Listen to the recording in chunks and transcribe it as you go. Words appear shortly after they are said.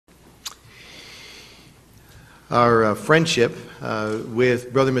Our friendship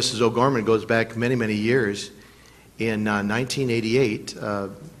with Brother and Mrs. OGorman goes back many, many years. In 1988,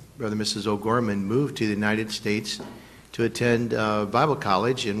 Brother and Mrs. OGorman moved to the United States to attend Bible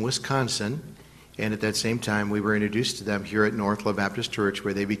college in Wisconsin. And at that same time, we were introduced to them here at Northland Baptist Church,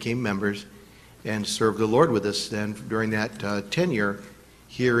 where they became members and served the Lord with us then during that tenure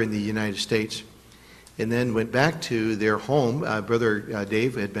here in the United States. And then went back to their home. Brother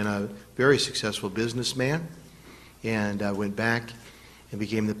Dave had been a very successful businessman, and went back and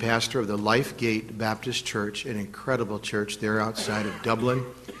became the pastor of the Lifegate Baptist Church, an incredible church there outside of Dublin.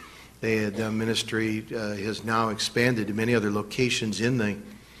 The ministry has now expanded to many other locations in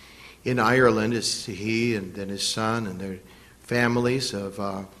Ireland. As he and then his son and their families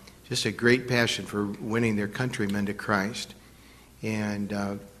of just a great passion for winning their countrymen to Christ.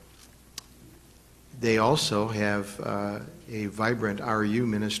 And they also have a vibrant RU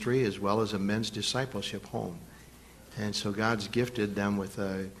ministry as well as a men's discipleship home. And so God's gifted them with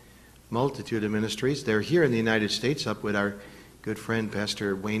a multitude of ministries. They're here in the United States up with our good friend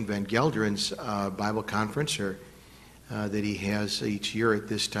Pastor Wayne Van Geldren's Bible conference that he has each year at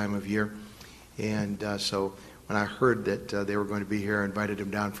this time of year. And so when I heard that they were going to be here, I invited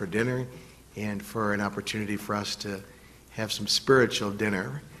them down for dinner and for an opportunity for us to have some spiritual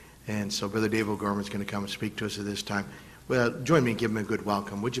dinner. And so Brother Dave OGorman is going to come and speak to us at this time. Well, join me and give him a good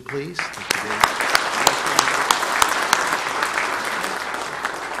welcome, would you please?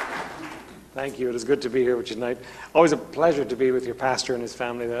 Thank you. It is good to be here with you tonight. Always a pleasure to be with your pastor and his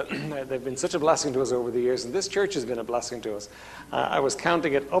family. They've been such a blessing to us over the years, and this church has been a blessing to us. I was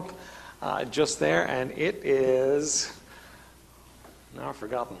counting it up just there, and it is... Now I've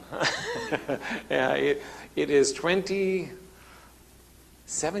forgotten. Yeah, it is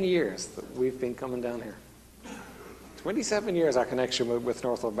 27 years that we've been coming down here. 27 years our connection with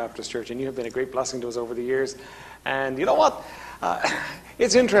Northland Baptist Church, and you have been a great blessing to us over the years. And you know what?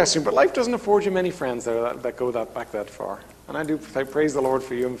 It's interesting, but life doesn't afford you many friends that go back that far. And I praise the Lord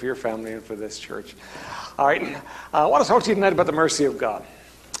for you and for your family and for this church. All right, I want to talk to you tonight about the mercy of God.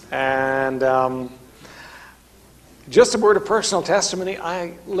 And just a word of personal testimony,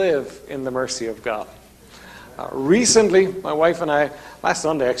 I live in the mercy of God. Recently, my wife and I, last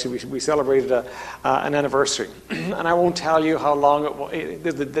Sunday actually, we celebrated an anniversary. And I won't tell you how long it was.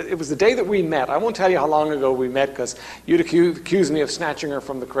 It was the day that we met. I won't tell you how long ago we met, because you'd accuse me of snatching her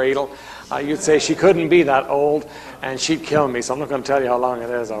from the cradle. You'd say she couldn't be that old, and she'd kill me. So I'm not going to tell you how long it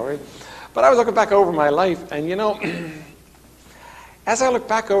is, all right? But I was looking back over my life, and you know, as I look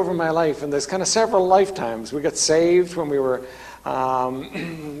back over my life, and there's kind of several lifetimes. We got saved when we were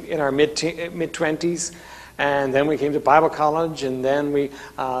in our mid-20s. And then we came to Bible college, and then we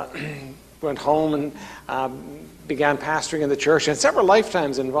went home and began pastoring in the church, and several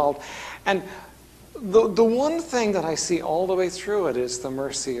lifetimes involved. And the one thing that I see all the way through it is the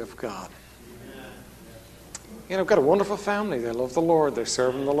mercy of God. You know, I've got a wonderful family. They love the Lord. They're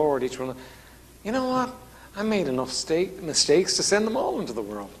serving the Lord, each one. You know what? I made enough mistakes to send them all into the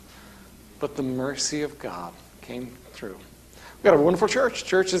world. But the mercy of God came through. We've got a wonderful church.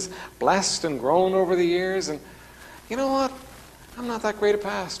 Church is blessed and grown over the years. And you know what? I'm not that great a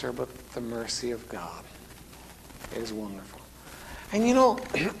pastor, but the mercy of God is wonderful. And you know,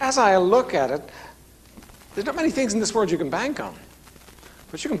 as I look at it, there's not many things in this world you can bank on.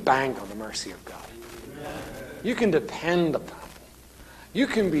 But you can bank on the mercy of God. You can depend upon it. You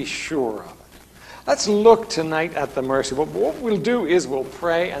can be sure of it. Let's look tonight at the mercy. But what we'll do is we'll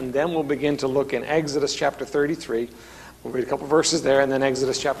pray, and then we'll begin to look in Exodus chapter 33. We'll read a couple verses there, and then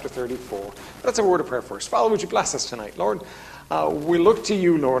Exodus chapter 34. Let's have a word of prayer first. Father, would you bless us tonight? Lord, we look to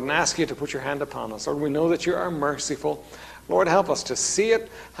you, Lord, and ask you to put your hand upon us. Lord, we know that you are merciful. Lord, help us to see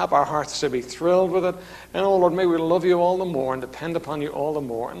it. Help our hearts to be thrilled with it. And, oh, Lord, may we love you all the more and depend upon you all the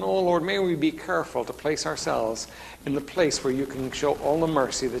more. And, oh, Lord, may we be careful to place ourselves in the place where you can show all the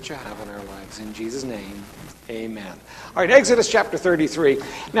mercy that you have in our lives. In Jesus' name, amen. All right, Exodus chapter 33.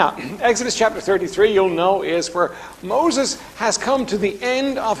 Now, Exodus chapter 33, you'll know, is where Moses has come to the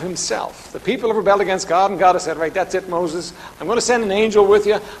end of himself. The people have rebelled against God, and God has said, right, that's it, Moses. I'm going to send an angel with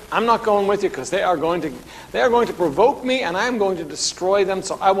you. I'm not going with you because they are going to provoke me, and I'm going to destroy them,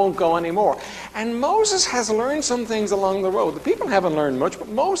 so I won't go anymore. And Moses has learned some things along the road. The people haven't learned much, but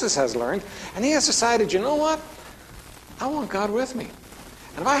Moses has learned, and he has decided, you know what? I want God with me.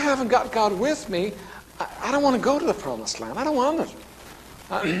 And if I haven't got God with me, I don't want to go to the promised land. I don't want it.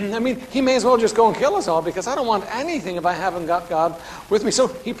 I mean, he may as well just go and kill us all, because I don't want anything if I haven't got God with me. So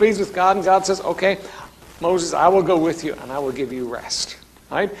he pleads with God, and God says, okay, Moses, I will go with you, and I will give you rest.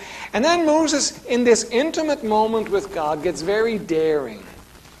 Right? And then Moses, in this intimate moment with God, gets very daring.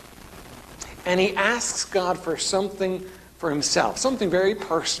 and he asks God for something for himself, something very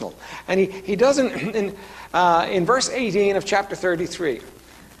personal. And he does in verse 18 of chapter 33.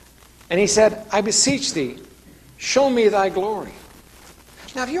 And he said, I beseech thee, show me thy glory.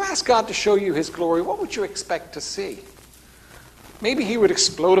 Now, if you ask God to show you his glory, what would you expect to see? Maybe he would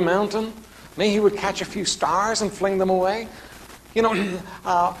explode a mountain. Maybe he would catch a few stars and fling them away.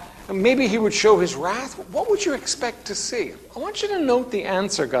 Maybe he would show his wrath. What would you expect to see? I want you to note the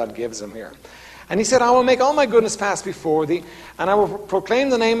answer God gives him here. And he said, I will make all my goodness pass before thee, and I will proclaim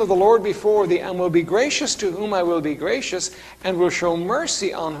the name of the Lord before thee, and will be gracious to whom I will be gracious, and will show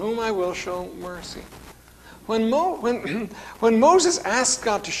mercy on whom I will show mercy. When Moses asked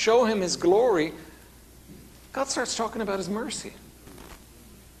God to show him his glory, God starts talking about his mercy.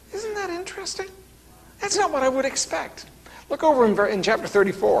 Isn't that interesting? That's not what I would expect. Look over in chapter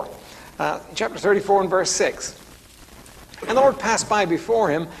 34. Chapter 34 and verse 6. And the Lord passed by before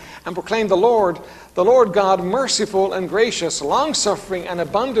him and proclaimed the Lord God, merciful and gracious, long-suffering and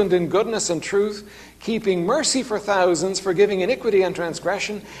abundant in goodness and truth, keeping mercy for thousands, forgiving iniquity and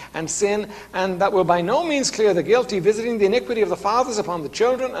transgression and sin, and that will by no means clear the guilty, visiting the iniquity of the fathers upon the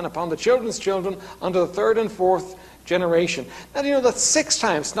children and upon the children's children unto the third and fourth generation. Now, you know that 6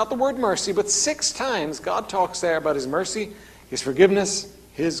 times, not the word mercy, but 6 times God talks there about his mercy, his forgiveness,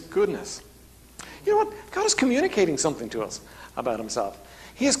 his goodness. You know what? God is communicating something to us about himself.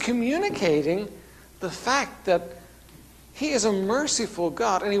 He is communicating the fact that he is a merciful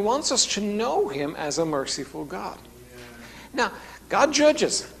God, and he wants us to know him as a merciful God. Now, God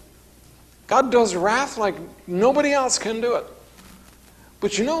judges. God does wrath like nobody else can do it.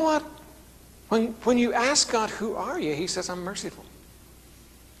 But you know what? When you ask God, who are you? He says, I'm merciful.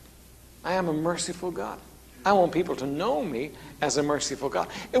 I am a merciful God. I want people to know me as a merciful God.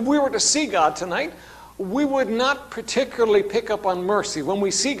 If we were to see God tonight, we would not particularly pick up on mercy. When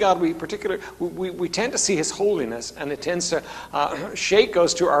we see God, we tend to see his holiness, and it tends to shake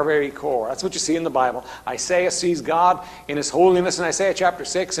us to our very core. That's what you see in the Bible. Isaiah sees God in his holiness in Isaiah chapter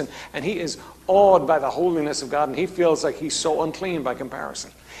 6, and he is awed by the holiness of God, and he feels like he's so unclean by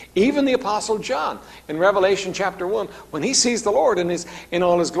comparison. Even the Apostle John in Revelation chapter 1, when he sees the Lord in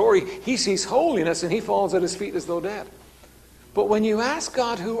all his glory, he sees holiness, and he falls at his feet as though dead. But when you ask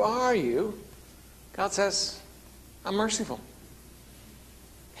God, who are you? God says, I'm merciful.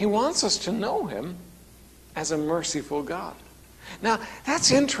 He wants us to know him as a merciful God. Now,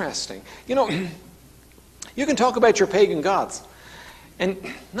 that's interesting. You know, you can talk about your pagan gods, and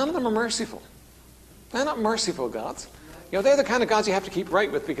none of them are merciful. They're not merciful gods. You know, they're the kind of gods you have to keep right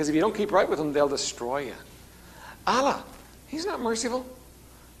with, because if you don't keep right with them, they'll destroy you. Allah, he's not merciful.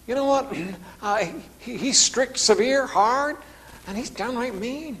 You know what? He's strict, severe, hard, and he's downright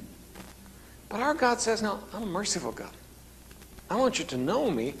mean. But our God says, no, I'm a merciful God. I want you to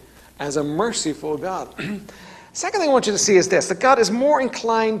know me as a merciful God. Second thing I want you to see is this, that God is more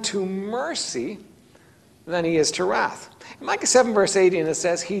inclined to mercy than he is to wrath. In Micah 7 verse 18 it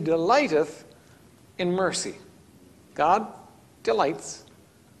says, he delighteth in mercy. God delights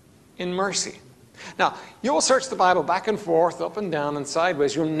in mercy. Now, you will search the Bible back and forth, up and down and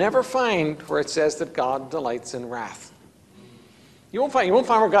sideways. You'll never find where it says that God delights in wrath. You won't find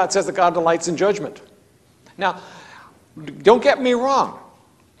where God says that God delights in judgment. Now, don't get me wrong.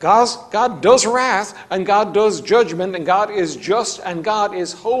 God does wrath, and God does judgment, and God is just, and God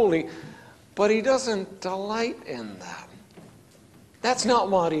is holy, but he doesn't delight in that. That's not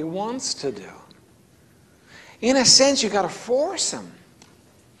what he wants to do. In a sense, you've got to force him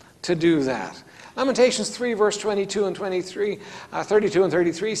to do that. Lamentations 3, verse 22 and 32 and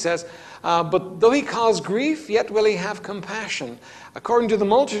 33 says, but though he cause grief, yet will he have compassion, according to the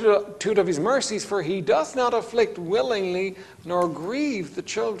multitude of his mercies, for he doth not afflict willingly, nor grieve the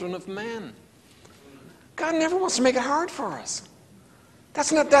children of men. God never wants to make it hard for us.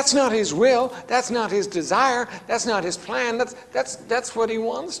 That's not his will. That's not his desire. That's not his plan. That's what he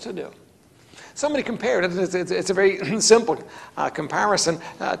wants to do. Somebody compared it, it's a very simple comparison,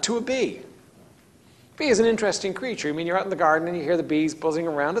 to a bee. A bee is an interesting creature. I mean, you're out in the garden and you hear the bees buzzing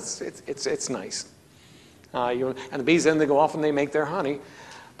around. It's nice. And the bees then, they go off and they make their honey.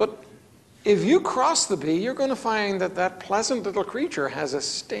 But if you cross the bee, you're going to find that pleasant little creature has a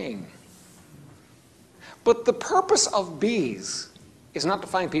sting. But the purpose of bees is not to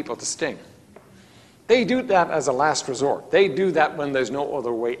find people to sting. They do that as a last resort. They do that when there's no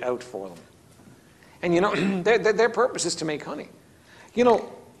other way out for them. And you know, their purpose is to make honey. You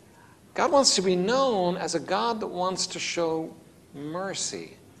know, God wants to be known as a God that wants to show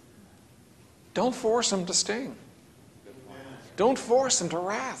mercy. Don't force him to sting. Don't force him to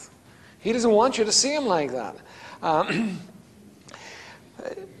wrath. He doesn't want you to see him like that.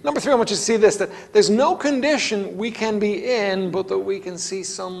 Number 3, I want you to see this, that there's no condition we can be in, but that we can see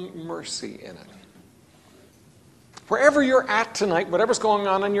some mercy in it. Wherever you're at tonight, whatever's going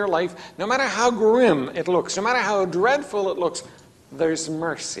on in your life, no matter how grim it looks, no matter how dreadful it looks, there's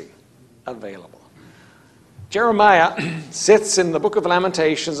mercy available. Jeremiah sits in the book of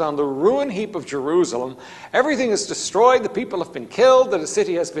Lamentations on the ruin heap of Jerusalem. Everything is destroyed. The people have been killed. The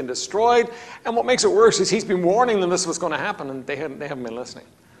city has been destroyed. And what makes it worse is he's been warning them this was going to happen, and they haven't been listening.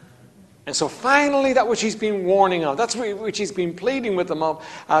 And so finally, that which he's been warning of, that's which he's been pleading with them of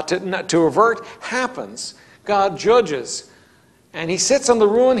to avert, happens. God judges. And he sits on the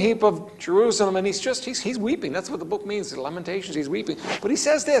ruin heap of Jerusalem, and he's weeping. That's what the book means, the Lamentations, he's weeping. But he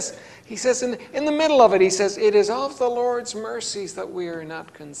says this, he says in the middle of it, he says, it is of the Lord's mercies that we are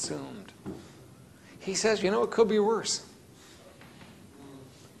not consumed. He says, it could be worse.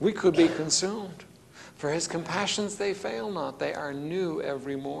 We could be consumed. For his compassions, they fail not. They are new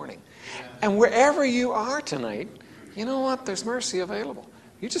every morning. And wherever you are tonight, you know what? There's mercy available.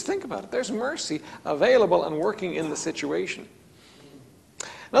 You just think about it. There's mercy available and working in the situation.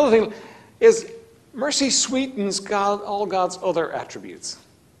 Another thing is mercy sweetens all God's other attributes.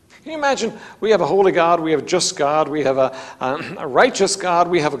 Can you imagine we have a holy God, we have a just God, we have a righteous God,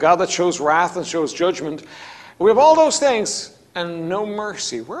 we have a God that shows wrath and shows judgment. We have all those things and no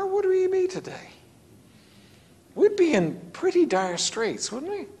mercy. Where would we be today? We'd be in pretty dire straits,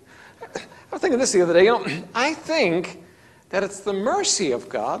 wouldn't we? I was thinking this the other day. I think that it's the mercy of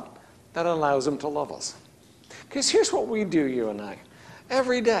God that allows him to love us. Because here's what we do, you and I.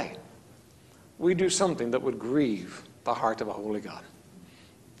 Every day, we do something that would grieve the heart of a holy God.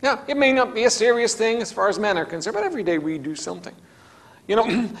 Now, it may not be a serious thing as far as men are concerned, but every day we do something.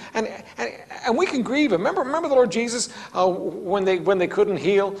 And we can grieve him. Remember the Lord Jesus when they couldn't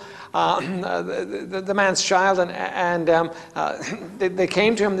heal the man's child, and they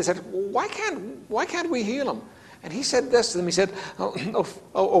came to him and they said, why can't we heal him? And he said this to them. He said,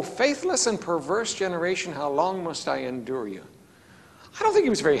 oh faithless and perverse generation, how long must I endure you? I don't think he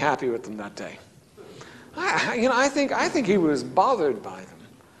was very happy with them that day. I think he was bothered by them.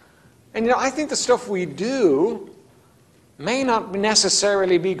 And I think the stuff we do may not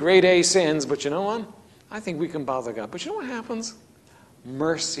necessarily be grade A sins, but you know what? I think we can bother God. But you know what happens?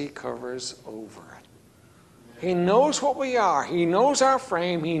 Mercy covers over it. He knows what we are. He knows our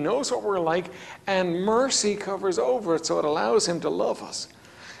frame. He knows what we're like. And mercy covers over it, so it allows him to love us.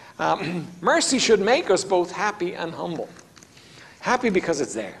 Mercy should make us both happy and humble. Happy because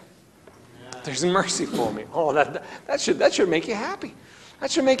it's there. There's mercy for me. Oh, that should make you happy. That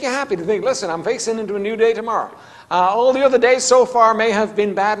should make you happy to think, listen, I'm facing into a new day tomorrow. All the other days so far may have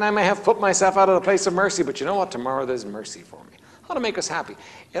been bad, and I may have put myself out of the place of mercy, but you know what? Tomorrow there's mercy for me. It ought to make us happy.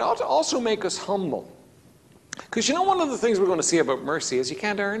 It ought to also make us humble. Because one of the things we're going to see about mercy is you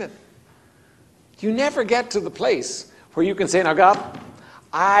can't earn it. You never get to the place where you can say, now God,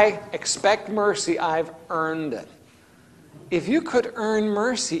 I expect mercy, I've earned it. If you could earn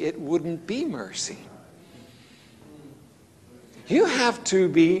mercy, it wouldn't be mercy. You have to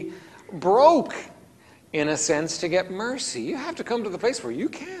be broke, in a sense, to get mercy. You have to come to the place where you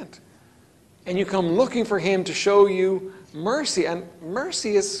can't. And you come looking for him to show you mercy. And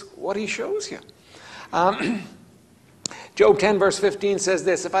mercy is what he shows you. Job 10 verse 15 says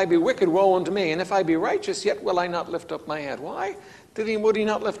this, if I be wicked, woe unto me, and if I be righteous, yet will I not lift up my head. Why would he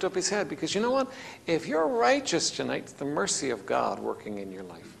not lift up his head? Because you know what? If you're righteous tonight, it's the mercy of God working in your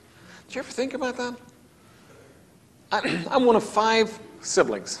life. Did you ever think about that? I'm one of 5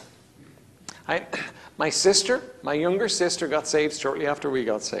 siblings. My younger sister got saved shortly after we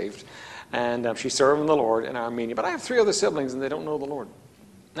got saved. And she's serving the Lord in Armenia. But I have 3 other siblings and they don't know the Lord.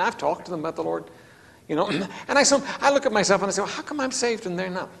 And I've talked to them about the Lord. And I look at myself and I say, well, how come I'm saved and they're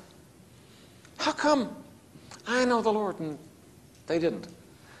not? How come I know the Lord and they didn't?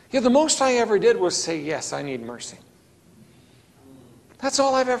 The most I ever did was say, yes, I need mercy. That's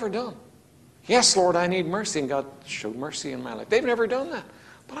all I've ever done. Yes, Lord, I need mercy, and God showed mercy in my life. They've never done that,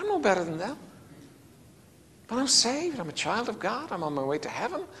 but I'm no better than them. But I'm saved. I'm a child of God. I'm on my way to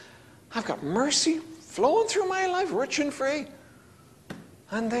heaven. I've got mercy flowing through my life, rich and free,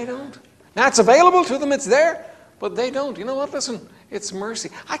 and they don't. Now, it's available to them. It's there, but they don't. You know what? Listen, it's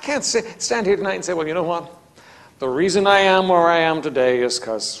mercy. I can't stand here tonight and say, well, you know what? The reason I am where I am today is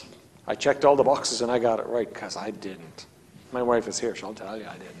because I checked all the boxes and I got it right, because I didn't. My wife is here. She'll tell you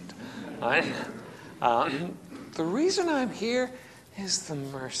I didn't. The reason I'm here is the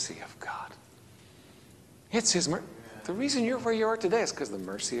mercy of God. It's his mercy. The reason you're where you are today is because of the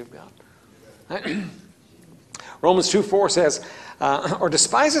mercy of God. Romans 2:4 says, or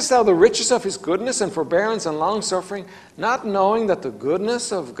despisest thou the riches of his goodness and forbearance and long-suffering, not knowing that the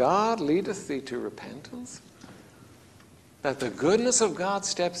goodness of God leadeth thee to repentance? That the goodness of God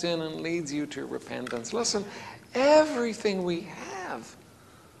steps in and leads you to repentance. Listen, everything we have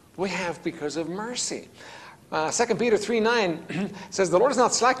because of mercy. 2 Peter 3:9 says, the Lord is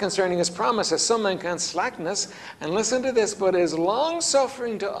not slack concerning his promise, as some men count slackness. And listen to this, but is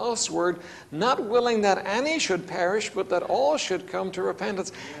long-suffering to usward, not willing that any should perish, but that all should come to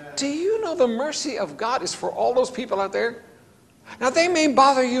repentance. Yeah. Do you know the mercy of God is for all those people out there? Now, they may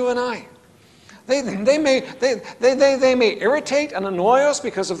bother you and I. They may irritate and annoy us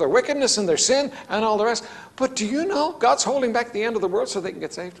because of their wickedness and their sin and all the rest. But do you know God's holding back the end of the world so they can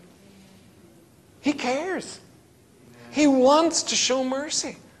get saved? He cares. He wants to show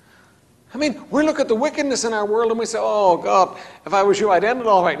mercy. I mean, we look at the wickedness in our world and we say, oh, God, if I was you, I'd end it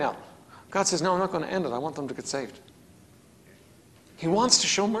all right now. God says, no, I'm not going to end it. I want them to get saved. He wants to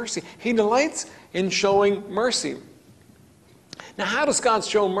show mercy. He delights in showing mercy. Now, how does God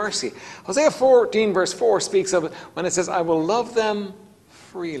show mercy? Hosea 14, verse 4 speaks of it when it says, I will love them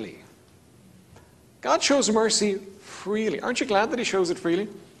freely. God shows mercy freely. Aren't you glad that he shows it freely?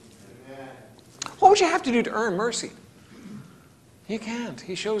 What would you have to do to earn mercy? You can't.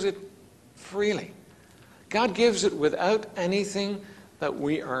 He shows it freely. God gives it without anything that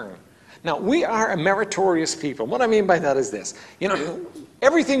we earn. Now, we are a meritorious people. What I mean by that is this. You know,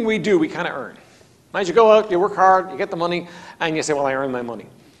 everything we do, we kind of earn. Right? You go out, you work hard, you get the money, and you say, well, I earned my money.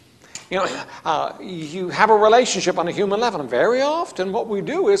 You know, you have a relationship on a human level, and very often what we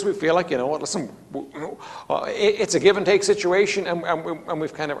do is we feel like, you know what, listen, it's a give and take situation, and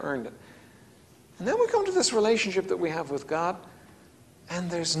we've kind of earned it. And then we come to this relationship that we have with God, and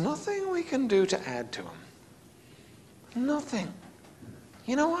there's nothing we can do to add to him. Nothing.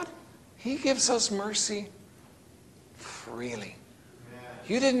 You know what? He gives us mercy freely.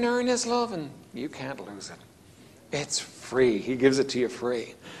 You didn't earn his love, and you can't lose it. It's free. He gives it to you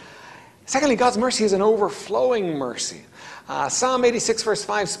free. Secondly, God's mercy is an overflowing mercy. Psalm 86 verse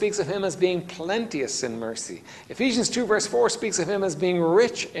 5 speaks of him as being plenteous in mercy. Ephesians 2 verse 4 speaks of him as being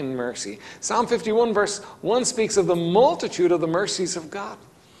rich in mercy. Psalm 51 verse 1 speaks of the multitude of the mercies of God.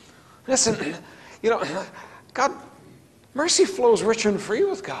 Listen, you know, God, mercy flows rich and free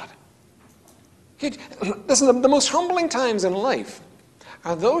with God. Listen, the most humbling times in life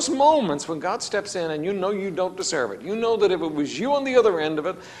are those moments when God steps in and you know you don't deserve it. You know that if it was you on the other end of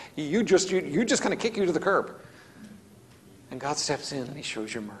it, you just kind of kick you to the curb. And God steps in and he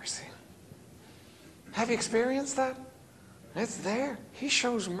shows you mercy. Have you experienced that? It's there. He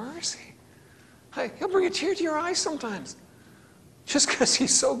shows mercy. He'll bring a tear to your eyes sometimes. Just because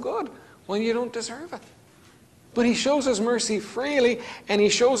he's so good when you don't deserve it. But he shows us mercy freely, and he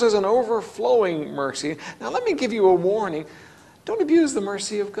shows us an overflowing mercy. Now let me give you a warning. Don't abuse the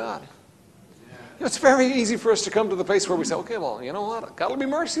mercy of God. You know, it's very easy for us to come to the place where we say, okay, well, you know what? God will be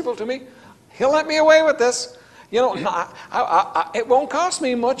merciful to me. He'll let me away with this. You know, it won't cost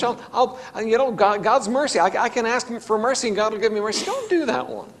me much. You know, God's mercy. I can ask him for mercy, and God will give me mercy. Don't do that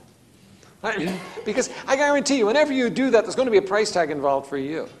one. Right? Because I guarantee you, whenever you do that, there's going to be a price tag involved for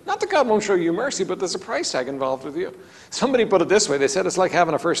you. Not that God won't show you mercy, but there's a price tag involved with you. Somebody put it this way. They said it's like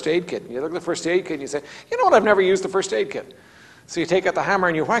having a first aid kit. You look at the first aid kit and you say, you know what, I've never used the first aid kit. So you take out the hammer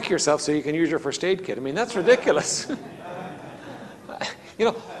and you whack yourself so you can use your first aid kit. I mean, that's ridiculous. You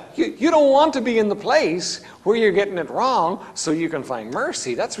know, you don't want to be in the place where you're getting it wrong so you can find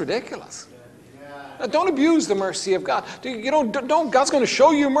mercy. That's ridiculous. Now, don't abuse the mercy of God. God's going to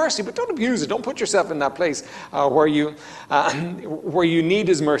show you mercy, but don't abuse it. Don't put yourself in that place where you need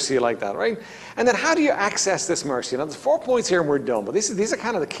his mercy like that, right? And then how do you access this mercy? Now, there's 4 points here and we're done, but these are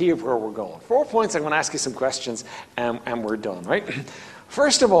kind of the key of where we're going. 4 points, I'm going to ask you some questions and we're done, right?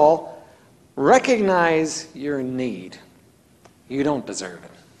 First of all, recognize your need. You don't deserve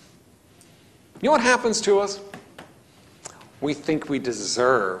it. You know what happens to us? We think we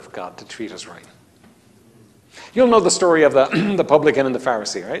deserve God to treat us right. You'll know the story of the publican and the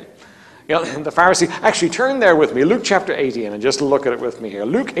Pharisee, right? You know, the Pharisee, actually turn there with me, Luke chapter 18, and just look at it with me here.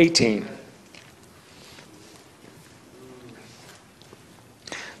 Luke 18.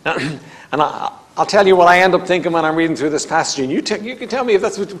 Now, and I'll tell you what I end up thinking when I'm reading through this passage, and you can tell me if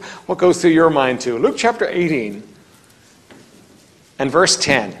that's what goes through your mind too. Luke chapter 18 and verse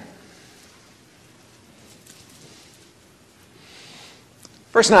 10.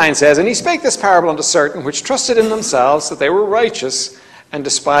 Verse 9 says, and he spake this parable unto certain which trusted in themselves that they were righteous and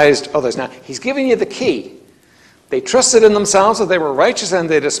despised others. Now, he's giving you the key. They trusted in themselves that they were righteous and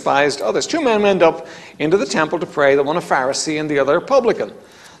they despised others. 2 men went up into the temple to pray, the one a Pharisee and the other a publican.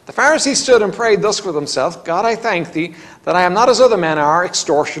 The Pharisee stood and prayed thus with himself, God, I thank thee that I am not as other men are,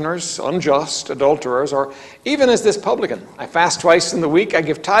 extortioners, unjust, adulterers, or even as this publican. I fast twice in the week, I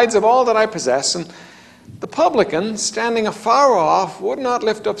give tithes of all that I possess. And the publican, standing afar off, would not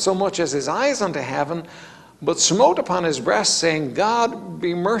lift up so much as his eyes unto heaven, but smote upon his breast, saying, God,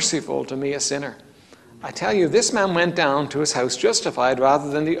 be merciful to me, a sinner. I tell you, this man went down to his house justified rather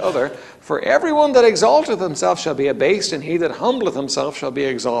than the other. For everyone that exalteth himself shall be abased, and he that humbleth himself shall be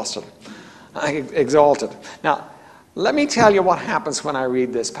exalted. Now, let me tell you what happens when I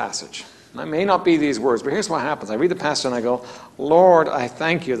read this passage. I may not be these words, but here's what happens. I read the passage and I go, Lord, I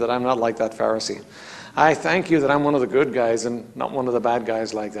thank you that I'm not like that Pharisee. I thank you that I'm one of the good guys and not one of the bad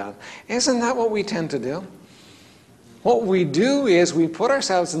guys like that. Isn't that what we tend to do? What we do is we put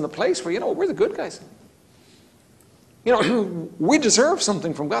ourselves in the place where, we're the good guys. We deserve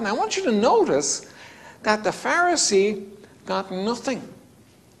something from God. And I want you to notice that the Pharisee got nothing.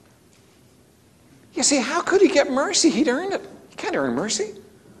 You see, how could he get mercy? He'd earned it. You can't earn mercy.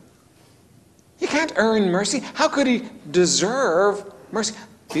 You can't earn mercy. How could he deserve mercy?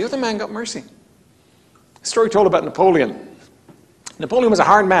 The other man got mercy. A story told about Napoleon. Napoleon was a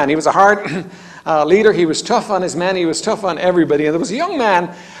hard man. He was a hard leader. He was tough on his men. He was tough on everybody. And there was a young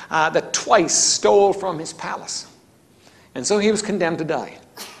man that twice stole from his palace. And so he was condemned to die.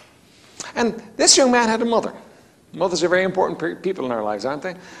 And this young man had a mother. Mothers are very important people in our lives, aren't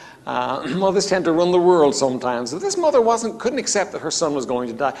they? Mothers tend to run the world sometimes. But this mother couldn't accept that her son was going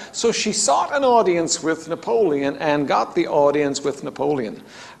to die. So she sought an audience with Napoleon and got the audience with Napoleon.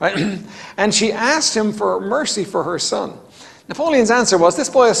 Right? And she asked him for mercy for her son. Napoleon's answer was, this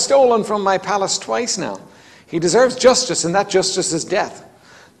boy has stolen from my palace twice now. He deserves justice, and that justice is death.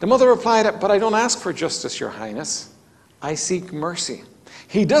 The mother replied, but I don't ask for justice, your highness. I seek mercy.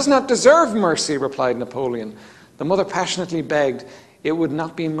 He does not deserve mercy, replied Napoleon. The mother passionately begged, it would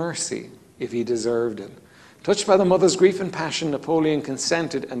not be mercy if he deserved it. Touched by the mother's grief and passion, Napoleon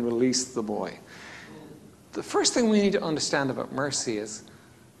consented and released the boy. The first thing we need to understand about mercy is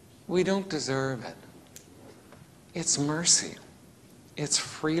we don't deserve it. It's mercy. It's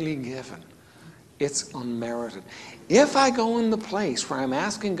freely given. It's unmerited. If I go in the place where I'm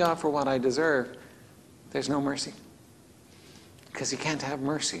asking God for what I deserve, there's no mercy. Because you can't have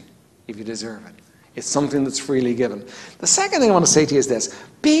mercy if you deserve it. It's something that's freely given. The second thing I want to say to you is this.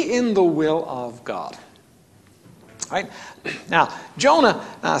 Be in the will of God. Right? Now, Jonah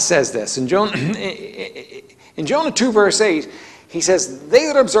says this. In Jonah 2, verse 8, he says, they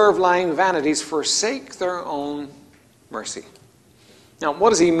that observe lying vanities forsake their own mercy. Now, what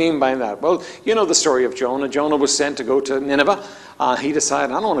does he mean by that? Well, you know the story of Jonah. Jonah was sent to go to Nineveh. He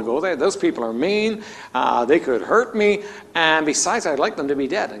decided, I don't want to go there. Those people are mean. They could hurt me. And besides, I'd like them to be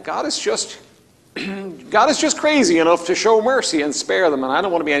dead. And God is just crazy enough to show mercy and spare them. And I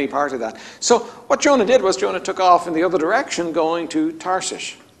don't want to be any part of that. So what Jonah did was Jonah took off in the other direction, going to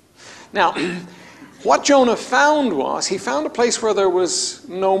Tarshish. Now, what Jonah found was, he found a place where there was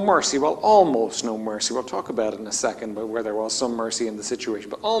no mercy. Well, almost no mercy. We'll talk about it in a second, but where there was some mercy in the situation,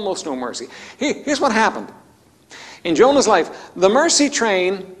 but almost no mercy. Here's what happened. In Jonah's life, the mercy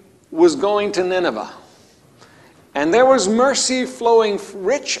train was going to Nineveh. And there was mercy flowing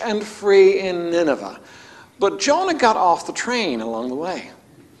rich and free in Nineveh. But Jonah got off the train along the way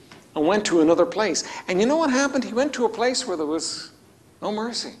and went to another place. And you know what happened? He went to a place where there was no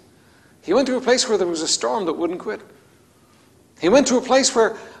mercy. He went to a place where there was a storm that wouldn't quit. He went to a place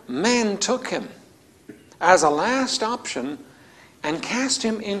where men took him as a last option and cast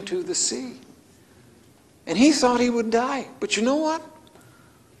him into the sea. And he thought he would die. But you know what?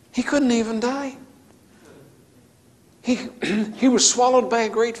 He couldn't even die. He was swallowed by a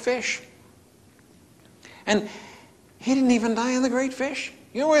great fish. And he didn't even die in the great fish.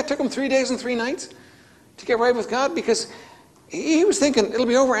 You know why it took him 3 days and 3 nights to get right with God? Because he was thinking, it'll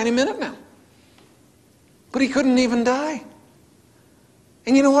be over any minute now. But he couldn't even die.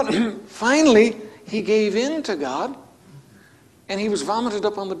 And you know what? Finally, he gave in to God, and he was vomited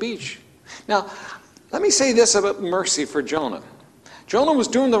up on the beach. Now, let me say this about mercy for Jonah. Jonah was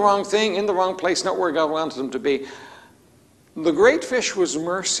doing the wrong thing, in the wrong place, not where God wanted him to be. The great fish was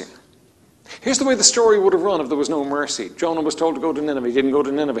mercy. Here's the way the story would have run if there was no mercy. Jonah was told to go to Nineveh. He didn't go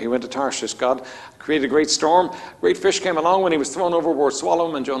to Nineveh. He went to Tarshish. God created a great storm. Great fish came along. When he was thrown overboard, swallowed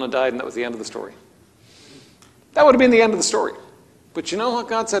him, and Jonah died, and that was the end of the story. That would have been the end of the story. But you know what?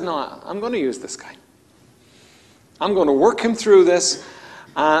 God said, no, I'm going to use this guy. I'm going to work him through this.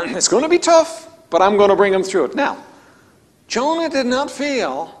 It's going to be tough, but I'm going to bring him through it. Now, Jonah did not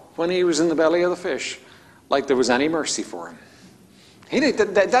feel, when he was in the belly of the fish, like there was any mercy for him.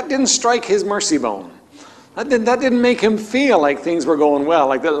 That didn't strike his mercy bone. That didn't make him feel like things were going well,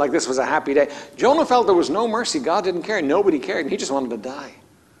 like this was a happy day. Jonah felt there was no mercy. God didn't care. Nobody cared. And he just wanted to die.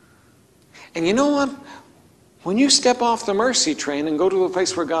 And you know what? When you step off the mercy train and go to a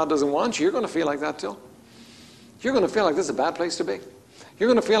place where God doesn't want you, you're going to feel like that too. You're going to feel like this is a bad place to be. You're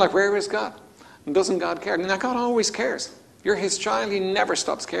going to feel like, where is God? And doesn't God care? Now, God always cares. You're his child. He never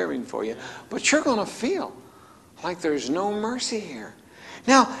stops caring for you. But you're going to feel like there's no mercy here.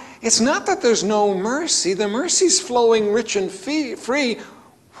 Now, it's not that there's no mercy. The mercy's flowing rich and free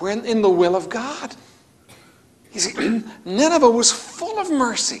when in the will of God. You see, Nineveh was full of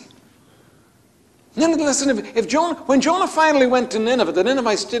mercy. Listen, when Jonah finally went to Nineveh, the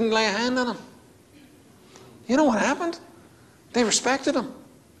Ninevites didn't lay a hand on him. You know what happened? They respected him.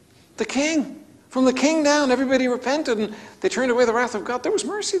 The king. From the king down, everybody repented and they turned away the wrath of God. There was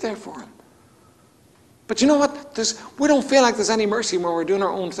mercy there for him. But you know what? We don't feel like there's any mercy when we're doing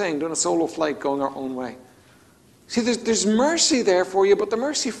our own thing, doing a solo flight, going our own way. See, there's mercy there for you, but the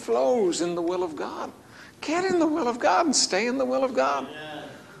mercy flows in the will of God. Get in the will of God and stay in the will of God.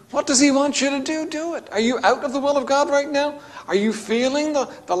 What does he want you to do? Do it. Are you out of the will of God right now? Are you feeling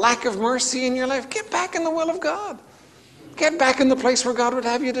the lack of mercy in your life? Get back in the will of God. Get back in the place where God would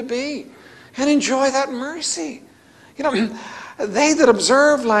have you to be. And enjoy that mercy. You know, they that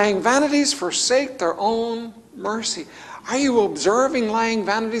observe lying vanities forsake their own mercy. Are you observing lying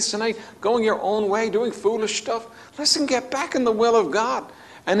vanities tonight? Going your own way, doing foolish stuff? Listen, get back in the will of God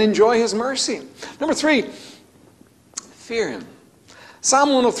and enjoy his mercy. Number 3, fear him. Psalm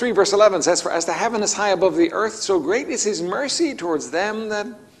 103 verse 11 says, "For as the heaven is high above the earth, so great is his mercy towards them that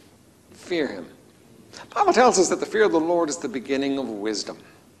fear him." The Bible tells us that the fear of the Lord is the beginning of wisdom.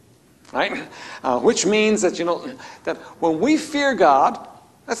 Right? Which means that, that when we fear God,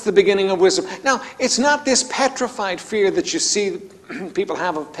 that's the beginning of wisdom. Now, it's not this petrified fear that you see people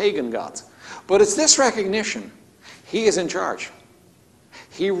have of pagan gods, but it's this recognition. He is in charge.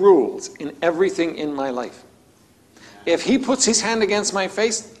 He rules in everything in my life. If he puts his hand against my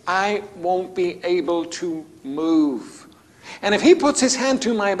face, I won't be able to move. And if he puts his hand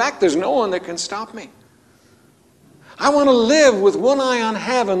to my back, there's no one that can stop me. I want to live with one eye on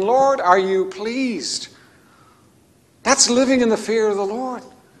heaven. Lord, are you pleased? That's living in the fear of the Lord.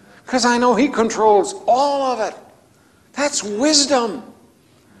 Because I know he controls all of it. That's wisdom.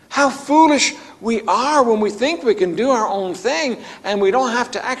 How foolish we are when we think we can do our own thing and we don't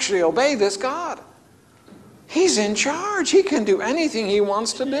have to actually obey this God. He's in charge. He can do anything he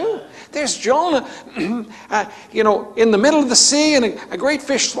wants to do. There's Jonah, in the middle of the sea, and a great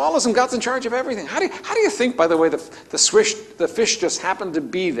fish swallows him. God's in charge of everything. How do you think, by the way, the fish just happened to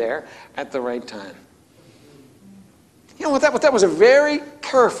be there at the right time? You know what? That was a very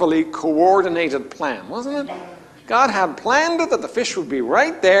carefully coordinated plan, wasn't it? God had planned it that the fish would be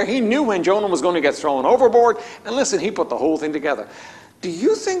right there. He knew when Jonah was going to get thrown overboard. And listen, he put the whole thing together. Do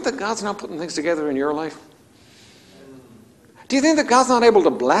you think that God's not putting things together in your life? Do you think that God's not able to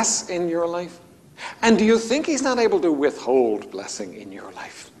bless in your life? And do you think he's not able to withhold blessing in your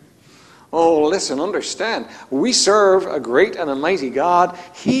life? Oh, listen, understand. We serve a great and a mighty God.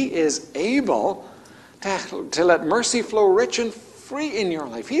 He is able to let mercy flow rich and free in your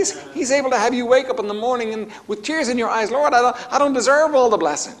life. He's able to have you wake up in the morning and with tears in your eyes, Lord, I don't deserve all the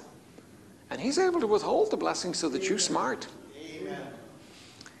blessing. And he's able to withhold the blessing so that you're smart. Amen.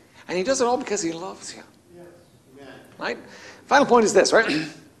 And he does it all because he loves you. Yes. Amen. Right? Final point is this, right?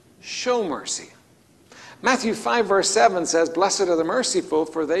 Show mercy. Matthew 5 verse 7 says, "Blessed are the merciful,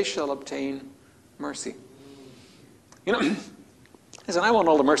 for they shall obtain mercy." Listen, I want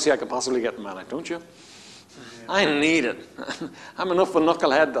all the mercy I could possibly get in my life, don't you? I need it. I'm enough of a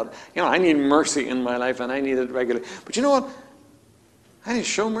knucklehead that, I need mercy in my life and I need it regularly. But you know what? I need to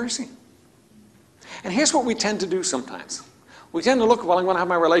show mercy. And here's what we tend to do sometimes. We tend to look, well, I'm going to have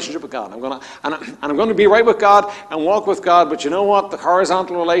my relationship with God. I'm going to be right with God and walk with God. But you know what? The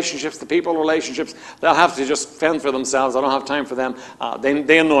horizontal relationships, the people relationships, they'll have to just fend for themselves. I don't have time for them.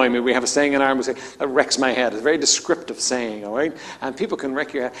 They annoy me. We have a saying in Ireland, we say, that wrecks my head. It's a very descriptive saying, all right? And people can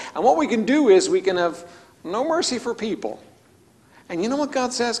wreck your head. And what we can do is we can have no mercy for people. And you know what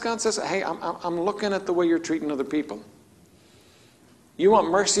God says? God says, hey, I'm looking at the way you're treating other people. You want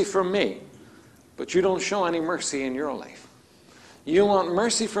mercy from me, but you don't show any mercy in your life. You want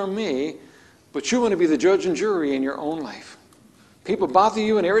mercy from me, but you want to be the judge and jury in your own life. People bother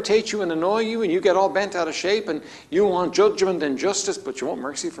you and irritate you and annoy you, and you get all bent out of shape, and you want judgment and justice, but you want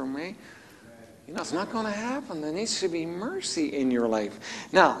mercy from me? It's not going to happen. There needs to be mercy in your life.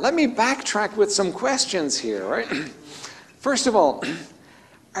 Now, let me backtrack with some questions here, right? First of all,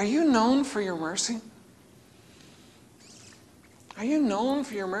 are you known for your mercy? Are you known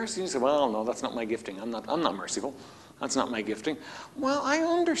for your mercy? And you say, well, no, that's not my gifting. I'm not merciful. That's not my gifting. Well, I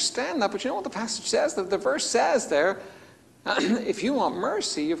understand that, but you know what the passage says? The verse says there, if you want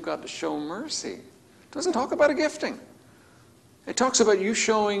mercy, you've got to show mercy. It doesn't talk about a gifting. It talks about you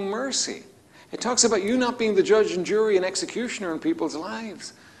showing mercy. It talks about you not being the judge and jury and executioner in people's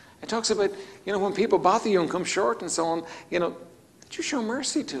lives. It talks about, when people bother you and come short and so on, that you show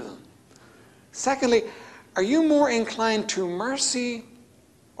mercy to them. Secondly, are you more inclined to mercy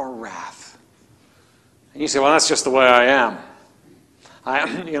or wrath? And you say, well, that's just the way I am.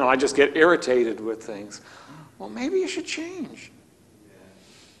 I just get irritated with things. Well, maybe you should change.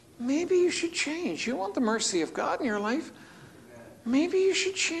 Maybe you should change. You want the mercy of God in your life? Maybe you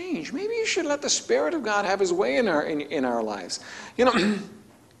should change. Maybe you should let the Spirit of God have His way in our lives.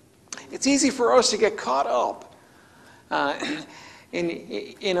 It's easy for us to get caught up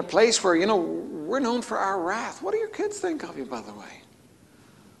in a place where, we're known for our wrath. What do your kids think of you, by the way?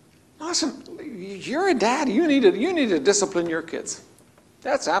 Listen, you're a dad. You need to discipline your kids.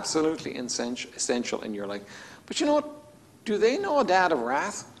 That's absolutely essential in your life. But you know what? Do they know a dad of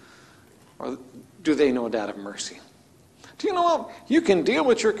wrath? Or do they know a dad of mercy? Do you know what? You can deal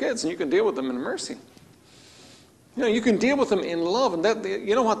with your kids and you can deal with them in mercy. You can deal with them in love. And that,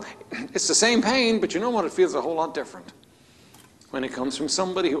 you know what? It's the same pain, but you know what? It feels a whole lot different when it comes from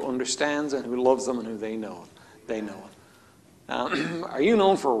somebody who understands and who loves them and who they know it. They know it. Are you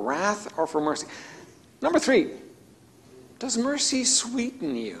known for wrath or for mercy? Number 3, does mercy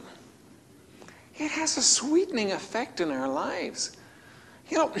sweeten you? It has a sweetening effect in our lives.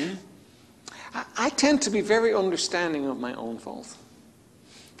 I tend to be very understanding of my own faults.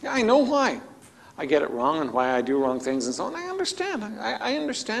 I know why I get it wrong and why I do wrong things and so on. I understand. I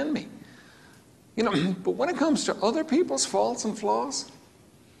understand me. But when it comes to other people's faults and flaws,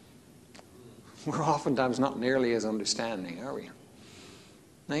 we're oftentimes not nearly as understanding, are we?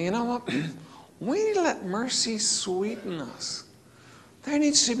 Now, you know what? We need to let mercy sweeten us. There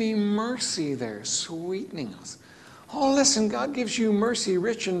needs to be mercy there, sweetening us. Oh, listen, God gives you mercy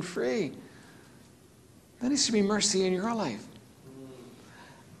rich and free. There needs to be mercy in your life.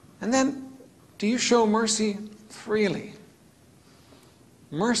 And then, do you show mercy freely?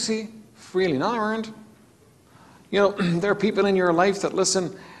 Mercy freely, not earned. There are people in your life that,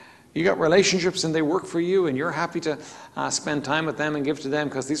 listen, you got relationships and they work for you and you're happy to spend time with them and give to them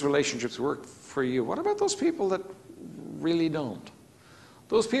because these relationships work for you. What about those people that really don't?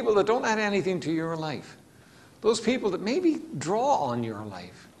 Those people that don't add anything to your life? Those people that maybe draw on your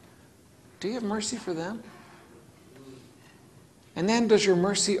life? Do you have mercy for them? And then does your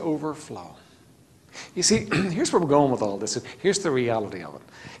mercy overflow? You see, here's where we're going with all this. Here's the reality of it.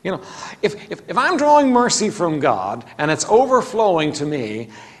 If I'm drawing mercy from God and it's overflowing to me,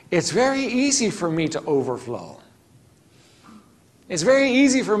 it's very easy for me to overflow. It's very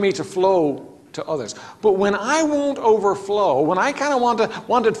easy for me to flow to others. But when I won't overflow, when I kind of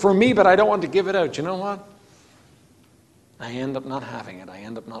want it for me, but I don't want to give it out, you know what? I end up not having it. I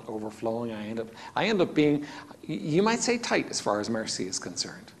end up not overflowing. I end up being, you might say, tight as far as mercy is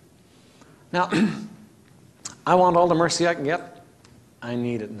concerned. Now, I want all the mercy I can get. I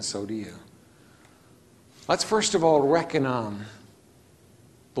need it, and so do you. Let's first of all reckon on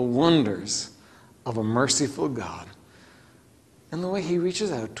the wonders of a merciful God and the way He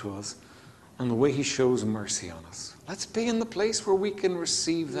reaches out to us and the way He shows mercy on us. Let's be in the place where we can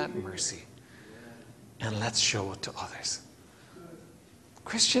receive that mercy, and let's show it to others.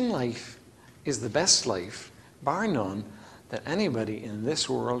 Christian life is the best life, bar none, that anybody in this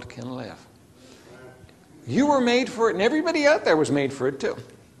world can live. You were made for it, and everybody out there was made for it too.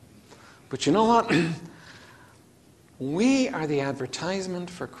 But you know what? We are the advertisement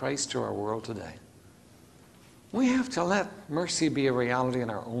for Christ to our world today. We have to let mercy be a reality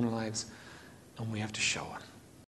in our own lives, and we have to show it.